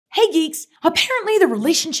Hey geeks! Apparently the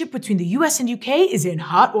relationship between the US and UK is in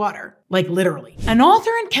hot water. Like literally. An author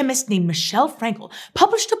and chemist named Michelle Francl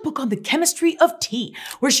published a book on the chemistry of tea,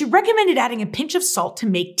 where she recommended adding a pinch of salt to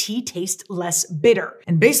make tea taste less bitter.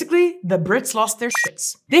 And basically, the Brits lost their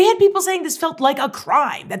shits. They had people saying this felt like a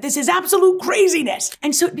crime, that this is absolute craziness.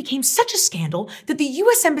 And so it became such a scandal that the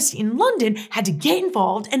US Embassy in London had to get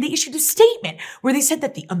involved, and they issued a statement where they said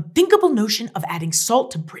that the unthinkable notion of adding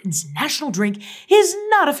salt to Britain's national drink is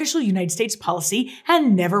not official United States policy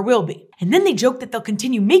and never will be. And then they joked that they'll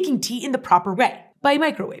continue making tea in the proper way, by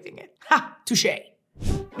microwaving it. Ha! Touché.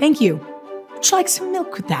 Thank you. Would you like some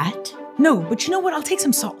milk with that? No, but you know what? I'll take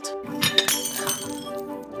some salt.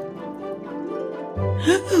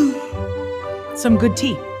 Some good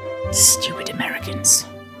tea. Stupid Americans.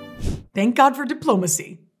 Thank God for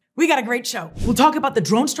diplomacy. We got a great show. We'll talk about the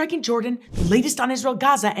drone strike in Jordan, the latest on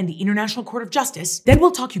Israel-Gaza and the International Court of Justice. Then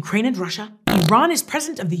we'll talk Ukraine and Russia. Iran is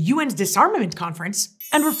president of the UN's Disarmament Conference.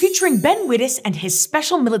 And we're featuring Ben Wittes and his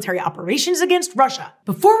special military operations against Russia.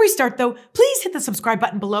 Before we start though, please hit the subscribe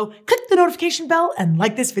button below, click the notification bell, and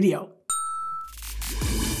like this video.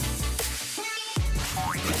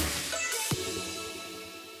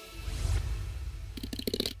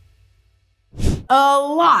 A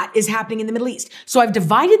lot is happening in the Middle East, so I've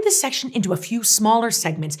divided this section into a few smaller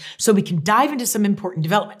segments so we can dive into some important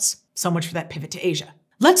developments. So much for that pivot to Asia.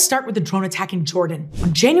 Let's start with the drone attack in Jordan.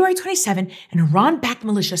 On January 27, an Iran-backed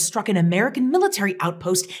militia struck an American military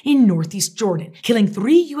outpost in northeast Jordan, killing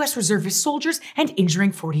 3 US reservist soldiers and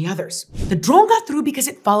injuring 40 others. The drone got through because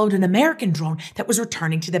it followed an American drone that was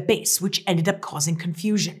returning to the base, which ended up causing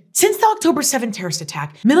confusion. Since the October 7 terrorist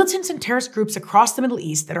attack, militants and terrorist groups across the Middle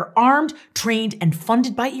East that are armed, trained, and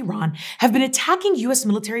funded by Iran have been attacking US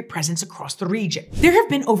military presence across the region. There have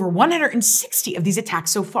been over 160 of these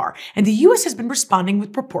attacks so far, and the US has been responding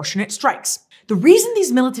with proportionate strikes. The reason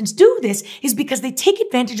these militants do this is because they take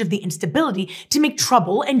advantage of the instability to make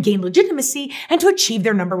trouble and gain legitimacy and to achieve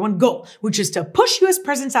their #1 goal, which is to push US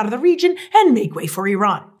presence out of the region and make way for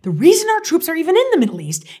Iran. The reason our troops are even in the Middle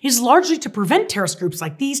East is largely to prevent terrorist groups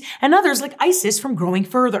like these and others like ISIS from growing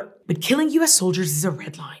further. But killing US soldiers is a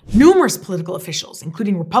red line. Numerous political officials,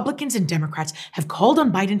 including Republicans and Democrats, have called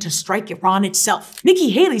on Biden to strike Iran itself. Nikki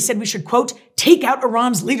Haley said we should, quote, take out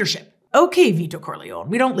Iran's leadership. Okay, Vito Corleone,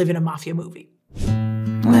 we don't live in a mafia movie.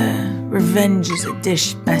 Revenge is a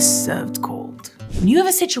dish best served cold. When you have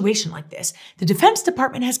a situation like this, the Defense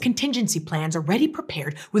Department has contingency plans already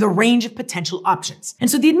prepared with a range of potential options.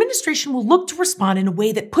 And so the administration will look to respond in a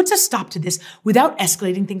way that puts a stop to this without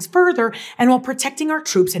escalating things further and while protecting our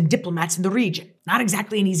troops and diplomats in the region. Not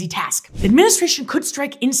exactly an easy task. The administration could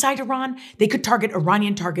strike inside Iran, they could target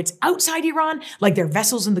Iranian targets outside Iran, like their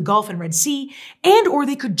vessels in the Gulf and Red Sea, or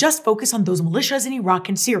they could just focus on those militias in Iraq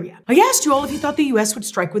and Syria. I asked you all if you thought the US would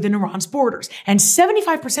strike within Iran's borders, and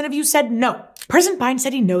 75% of you said no. President Biden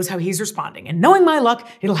said he knows how he's responding, and knowing my luck,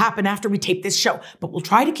 it'll happen after we tape this show, but we'll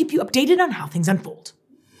try to keep you updated on how things unfold.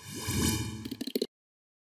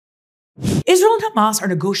 Israel and Hamas are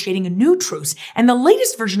negotiating a new truce, and the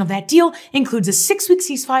latest version of that deal includes a 6-week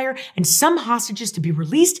ceasefire and some hostages to be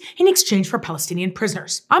released in exchange for Palestinian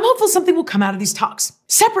prisoners. I'm hopeful something will come out of these talks.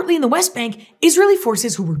 Separately in the West Bank, Israeli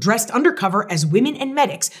forces who were dressed undercover as women and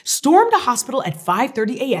medics stormed a hospital at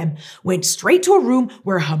 5:30 a.m., went straight to a room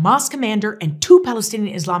where a Hamas commander and 2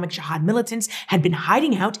 Palestinian Islamic Jihad militants had been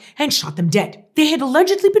hiding out and shot them dead. They had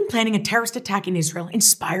allegedly been planning a terrorist attack in Israel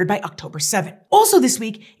inspired by October 7. Also this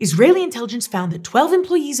week, Israeli intelligence found that 12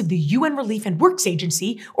 employees of the UN Relief and Works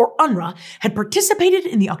Agency, or UNRWA, had participated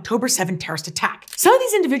in the October 7 terrorist attack. Some of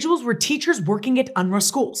these individuals were teachers working at UNRWA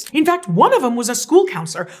schools. In fact, one of them was a school counselor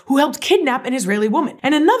who helped kidnap an Israeli woman,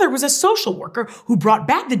 and another was a social worker who brought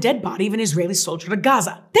back the dead body of an Israeli soldier to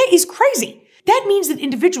Gaza. That is crazy. That means that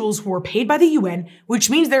individuals who are paid by the UN,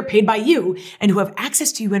 which means they're paid by you, and who have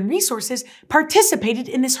access to UN resources, participated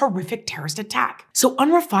in this horrific terrorist attack. So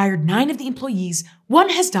UNRWA fired 9 of the employees, 1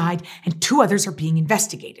 has died, and 2 others are being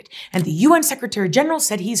investigated. And the UN Secretary General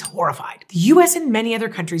said he's horrified. The US and many other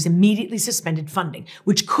countries immediately suspended funding,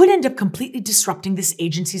 which could end up completely disrupting this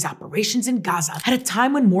agency's operations in Gaza at a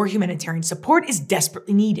time when more humanitarian support is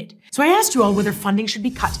desperately needed. So I asked you all whether funding should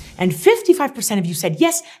be cut, and 55% of you said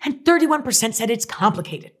yes, and 31% said it's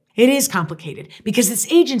complicated. It is complicated because this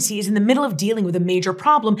agency is in the middle of dealing with a major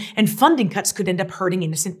problem and funding cuts could end up hurting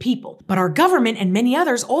innocent people. But our government and many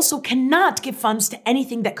others also cannot give funds to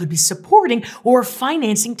anything that could be supporting or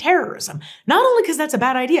financing terrorism. Not only because that's a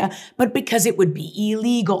bad idea, but because it would be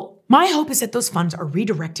illegal. My hope is that those funds are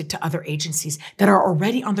redirected to other agencies that are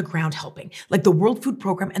already on the ground helping, like the World Food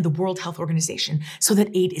Program and the World Health Organization, so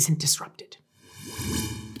that aid isn't disrupted.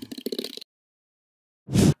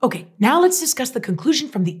 Okay, now let's discuss the conclusion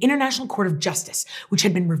from the International Court of Justice, which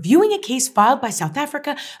had been reviewing a case filed by South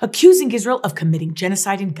Africa accusing Israel of committing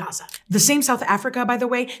genocide in Gaza. The same South Africa, by the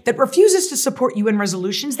way, that refuses to support UN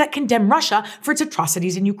resolutions that condemn Russia for its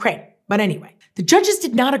atrocities in Ukraine. But anyway, the judges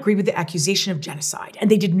did not agree with the accusation of genocide,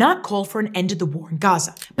 and they did not call for an end to the war in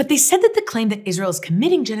Gaza. But they said that the claim that Israel is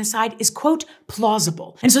committing genocide is, quote,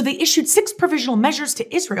 plausible. And so they issued 6 provisional measures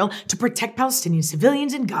to Israel to protect Palestinian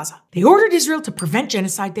civilians in Gaza. They ordered Israel to prevent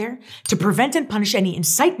genocide there, to prevent and punish any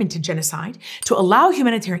incitement to genocide, to allow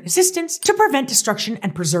humanitarian assistance, to prevent destruction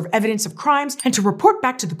and preserve evidence of crimes, and to report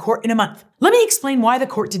back to the court in a month. Let me explain why the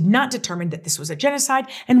court did not determine that this was a genocide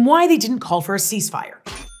and why they didn't call for a ceasefire.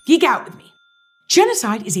 Geek out with me.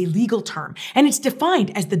 Genocide is a legal term, and it's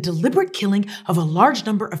defined as the deliberate killing of a large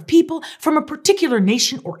number of people from a particular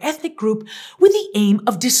nation or ethnic group with the aim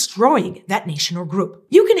of destroying that nation or group.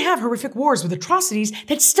 You can have horrific wars with atrocities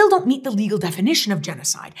that still don't meet the legal definition of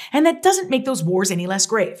genocide, and that doesn't make those wars any less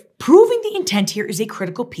grave. Proving the intent here is a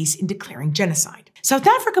critical piece in declaring genocide. South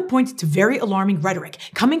Africa points to very alarming rhetoric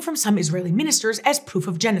coming from some Israeli ministers as proof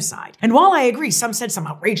of genocide. And while I agree some said some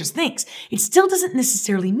outrageous things, it still doesn't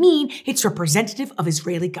necessarily mean it's representative of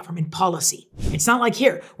Israeli government policy. It's not like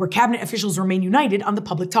here, where cabinet officials remain united on the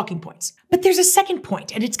public talking points. But there's a second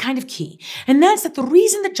point, and it's kind of key, and that's that the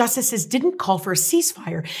reason the justices didn't call for a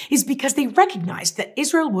ceasefire is because they recognized that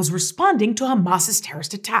Israel was responding to Hamas's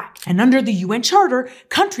terrorist attack. And under the UN Charter,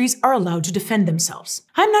 countries are allowed to defend themselves.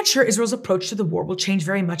 I'm not sure Israel's approach to the war will change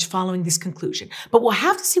very much following this conclusion, but we'll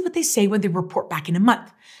have to see what they say when they report back in a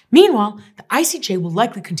month. Meanwhile, the ICJ will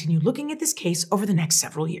likely continue looking at this case over the next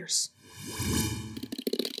several years.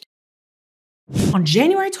 On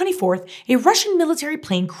January 24th, a Russian military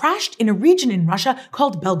plane crashed in a region in Russia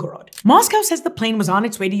called Belgorod. Moscow says the plane was on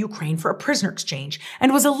its way to Ukraine for a prisoner exchange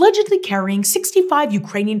and was allegedly carrying 65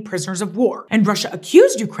 Ukrainian prisoners of war, and Russia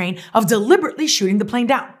accused Ukraine of deliberately shooting the plane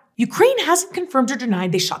down. Ukraine hasn't confirmed or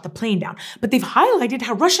denied they shot the plane down, but they've highlighted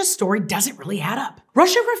how Russia's story doesn't really add up.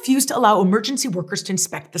 Russia refused to allow emergency workers to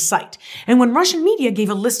inspect the site, and when Russian media gave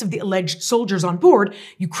a list of the alleged soldiers on board,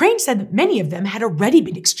 Ukraine said that many of them had already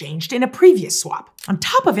been exchanged in a previous swap. On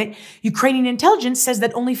top of it, Ukrainian intelligence says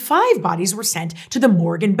that only 5 bodies were sent to the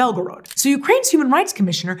morgue in Belgorod. So Ukraine's Human Rights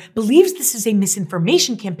Commissioner believes this is a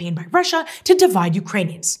misinformation campaign by Russia to divide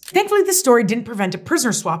Ukrainians. Thankfully, this story didn't prevent a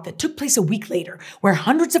prisoner swap that took place a week later, where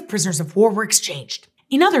hundreds of prisoners of war were exchanged.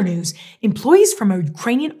 In other news, employees from a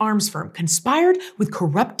Ukrainian arms firm conspired with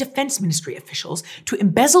corrupt defense ministry officials to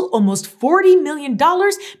embezzle almost $40 million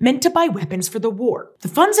meant to buy weapons for the war. The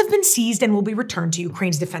funds have been seized and will be returned to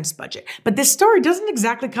Ukraine's defense budget, but this story doesn't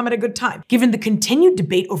exactly come at a good time, given the continued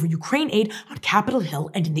debate over Ukraine aid on Capitol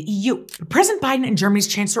Hill and in the EU. President Biden and Germany's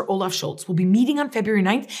Chancellor Olaf Scholz will be meeting on February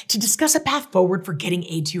 9th to discuss a path forward for getting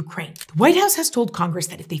aid to Ukraine. The White House has told Congress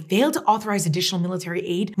that if they fail to authorize additional military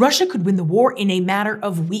aid, Russia could win the war in a matter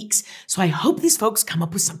of weeks, so I hope these folks come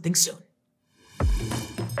up with something soon.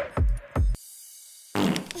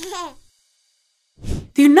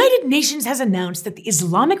 The United Nations has announced that the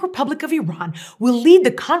Islamic Republic of Iran will lead the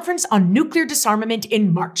Conference on Nuclear Disarmament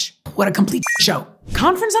in March. What a complete show.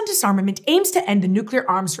 Conference on Disarmament aims to end the nuclear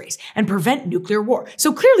arms race and prevent nuclear war,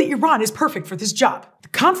 so clearly Iran is perfect for this job. The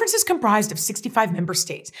conference is comprised of 65 member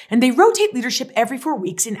states, and they rotate leadership every 4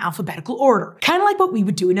 weeks in alphabetical order, kind of like what we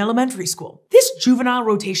would do in elementary school. This juvenile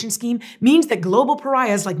rotation scheme means that global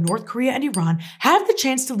pariahs like North Korea and Iran have the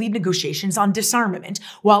chance to lead negotiations on disarmament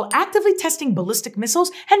while actively testing ballistic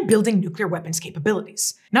missiles and building nuclear weapons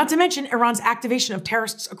capabilities. Not to mention Iran's activation of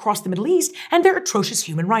terrorists across the Middle East and their atrocious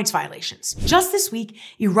human rights violations. Just this week,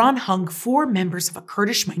 Iran hung 4 members of a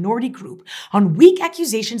Kurdish minority group on weak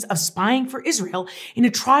accusations of spying for Israel in a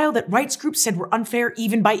trial that rights groups said were unfair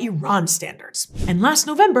even by Iran standards. And last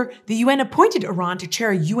November, the UN appointed Iran to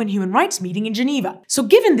chair a UN human rights meeting in Geneva. So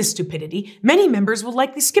given this stupidity, many members will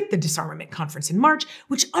likely skip the disarmament conference in March,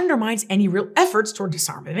 which undermines any real efforts toward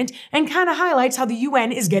disarmament and kind of highlights how the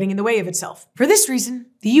UN is getting in the way of itself. For this reason,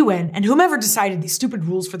 the UN and whomever decided these stupid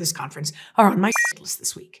rules for this conference are on my list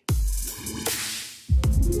this week.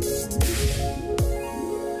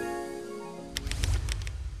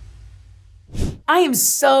 I am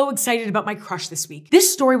so excited about my crush this week.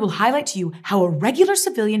 This story will highlight to you how a regular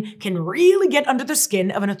civilian can really get under the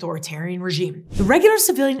skin of an authoritarian regime. The regular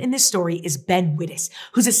civilian in this story is Ben Wittes,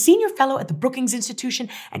 who's a senior fellow at the Brookings Institution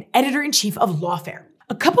and editor-in-chief of Lawfare.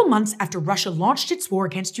 A couple months after Russia launched its war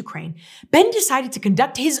against Ukraine, Ben decided to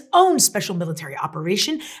conduct his own special military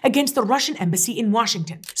operation against the Russian embassy in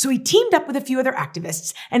Washington. So he teamed up with a few other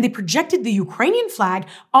activists, and they projected the Ukrainian flag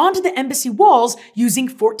onto the embassy walls using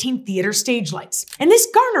 14 theater stage lights. And this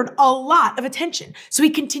garnered a lot of attention, so he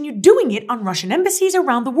continued doing it on Russian embassies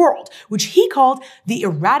around the world, which he called the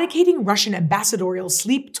Eradicating Russian Ambassadorial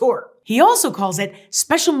Sleep Tour. He also calls it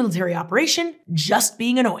Special Military Operation Just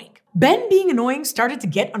Being Annoying. Ben being annoying started to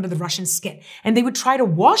get under the Russian skin, and they would try to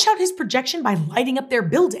wash out his projection by lighting up their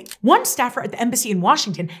building. One staffer at the embassy in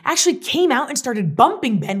Washington actually came out and started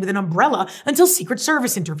bumping Ben with an umbrella until Secret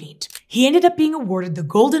Service intervened. He ended up being awarded the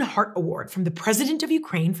Golden Heart Award from the President of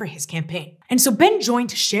Ukraine for his campaign. And so Ben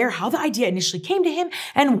joined to share how the idea initially came to him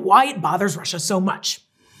and why it bothers Russia so much.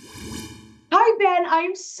 Hi, Ben. I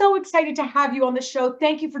am so excited to have you on the show.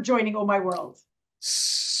 Thank you for joining Oh My World.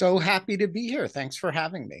 So happy to be here. Thanks for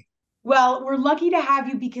having me. Well, we're lucky to have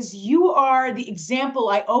you because you are the example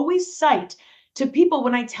I always cite to people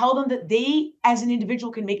when I tell them that they, as an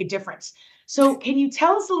individual, can make a difference. So can you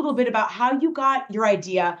tell us a little bit about how you got your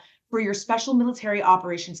idea for your special military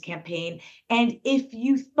operations campaign, and if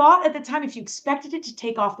you thought at the time, if you expected it to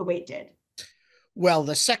take off the way it did? Well,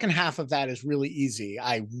 the second half of that is really easy.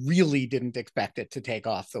 I really didn't expect it to take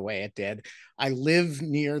off the way it did. I live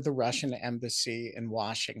near the Russian embassy in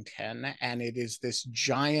Washington, and it is this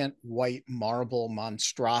giant white marble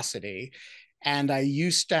monstrosity. And I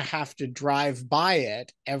used to have to drive by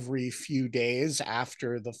it every few days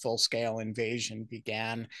after the full-scale invasion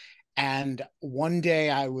began. And one day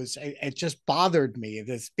it just bothered me,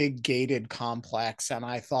 this big gated complex. And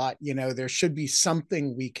I thought, there should be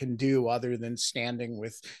something we can do other than standing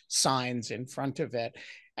with signs in front of it.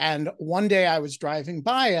 And one day I was driving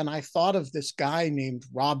by and I thought of this guy named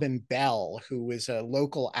Robin Bell, who was a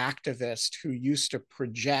local activist who used to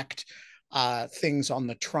project things on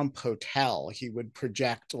the Trump Hotel. He would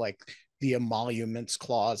project the emoluments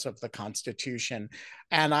clause of the Constitution.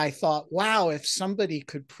 And I thought, wow, if somebody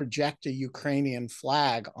could project a Ukrainian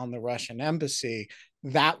flag on the Russian embassy,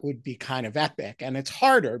 that would be kind of epic. And it's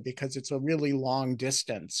harder because it's a really long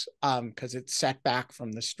distance because it's set back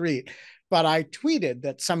from the street. But I tweeted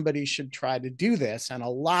that somebody should try to do this. And a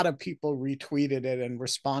lot of people retweeted it and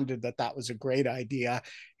responded that that was a great idea.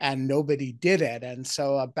 And nobody did it. And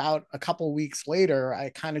so about a couple of weeks later,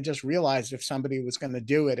 I kind of just realized if somebody was going to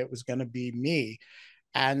do it, it was going to be me.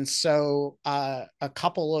 And so a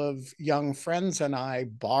couple of young friends and I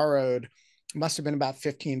borrowed, must have been about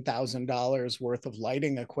 $15,000 worth of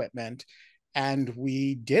lighting equipment. And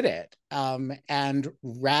we did it. And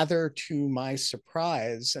rather to my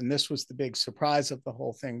surprise, and this was the big surprise of the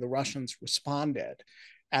whole thing, the Russians responded.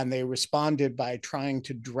 And they responded by trying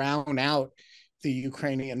to drown out the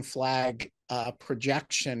Ukrainian flag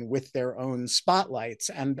projection with their own spotlights.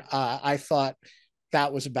 And I thought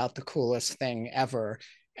that was about the coolest thing ever.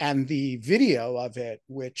 And the video of it,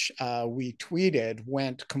 which we tweeted,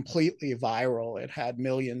 went completely viral. It had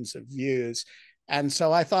millions of views. And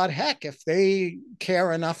so I thought, heck, if they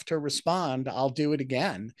care enough to respond, I'll do it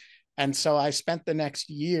again. And so I spent the next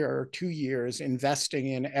year, 2 years, investing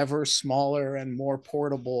in ever smaller and more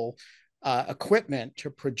portable equipment to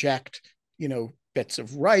project, bits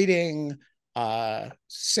of writing,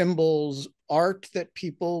 symbols, art that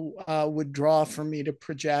people would draw for me to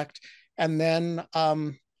project. And then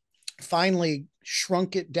finally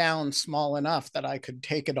shrunk it down small enough that I could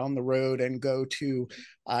take it on the road and go to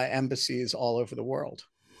embassies all over the world.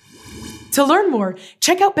 To learn more,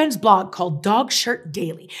 check out Ben's blog called Dog Shirt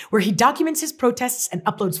Daily, where he documents his protests and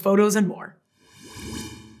uploads photos and more.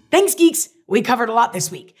 Thanks, geeks. We covered a lot this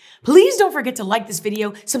week. Please don't forget to like this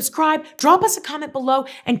video, subscribe, drop us a comment below,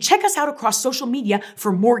 and check us out across social media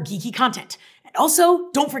for more geeky content. And also,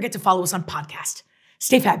 don't forget to follow us on podcast.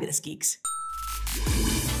 Stay fabulous, geeks.